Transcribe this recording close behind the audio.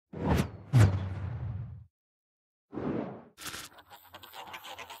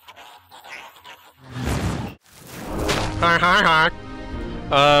Hi.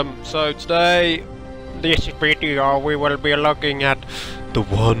 So today, this video, we will be looking at the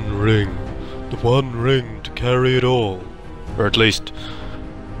One Ring. The One Ring to carry it all. Or at least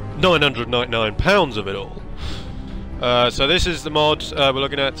 £999 of it all. So this is the mod we're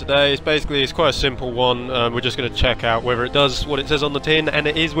looking at today. It's quite a simple one. We're just going to check out whether it does what it says on the tin, and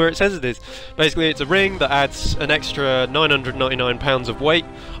it is where it says it is. Basically, it's a ring that adds an extra £999 of weight.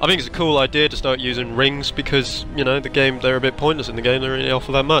 I think it's a cool idea to start using rings because, you know, they're a bit pointless in the game. They don't really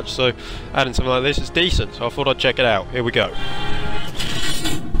offer that much. So adding something like this is decent. So I thought I'd check it out. Here we go.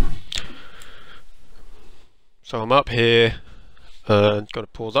 So I'm up here. Got to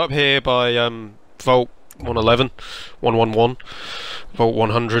pause up here by Vault 111, Vault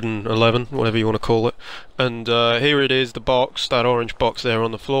 111, whatever you want to call it. And here it is, the box, that orange box there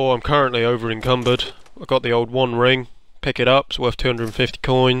on the floor. I'm currently over encumbered. I've got the old One Ring. Pick it up, it's worth 250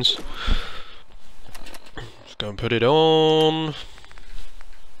 coins. Let's go and put it on.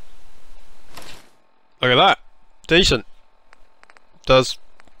 Look at that. Decent. Does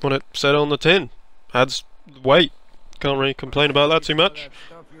what it said on the tin. Adds weight. Can't really complain about that too much.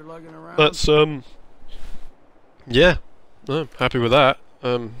 That's yeah, no, happy with that.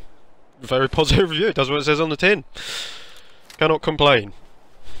 Very positive review. It does what it says on the tin. Cannot complain.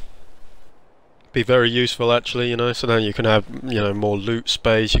 Be very useful actually, you know, so now you can have, you know, more loot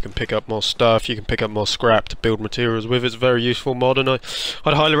space, you can pick up more stuff, you can pick up more scrap to build materials with. It's a very useful mod and I'd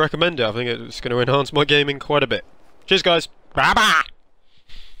highly recommend it. I think it's going to enhance my gaming quite a bit. Cheers guys. Bye bye.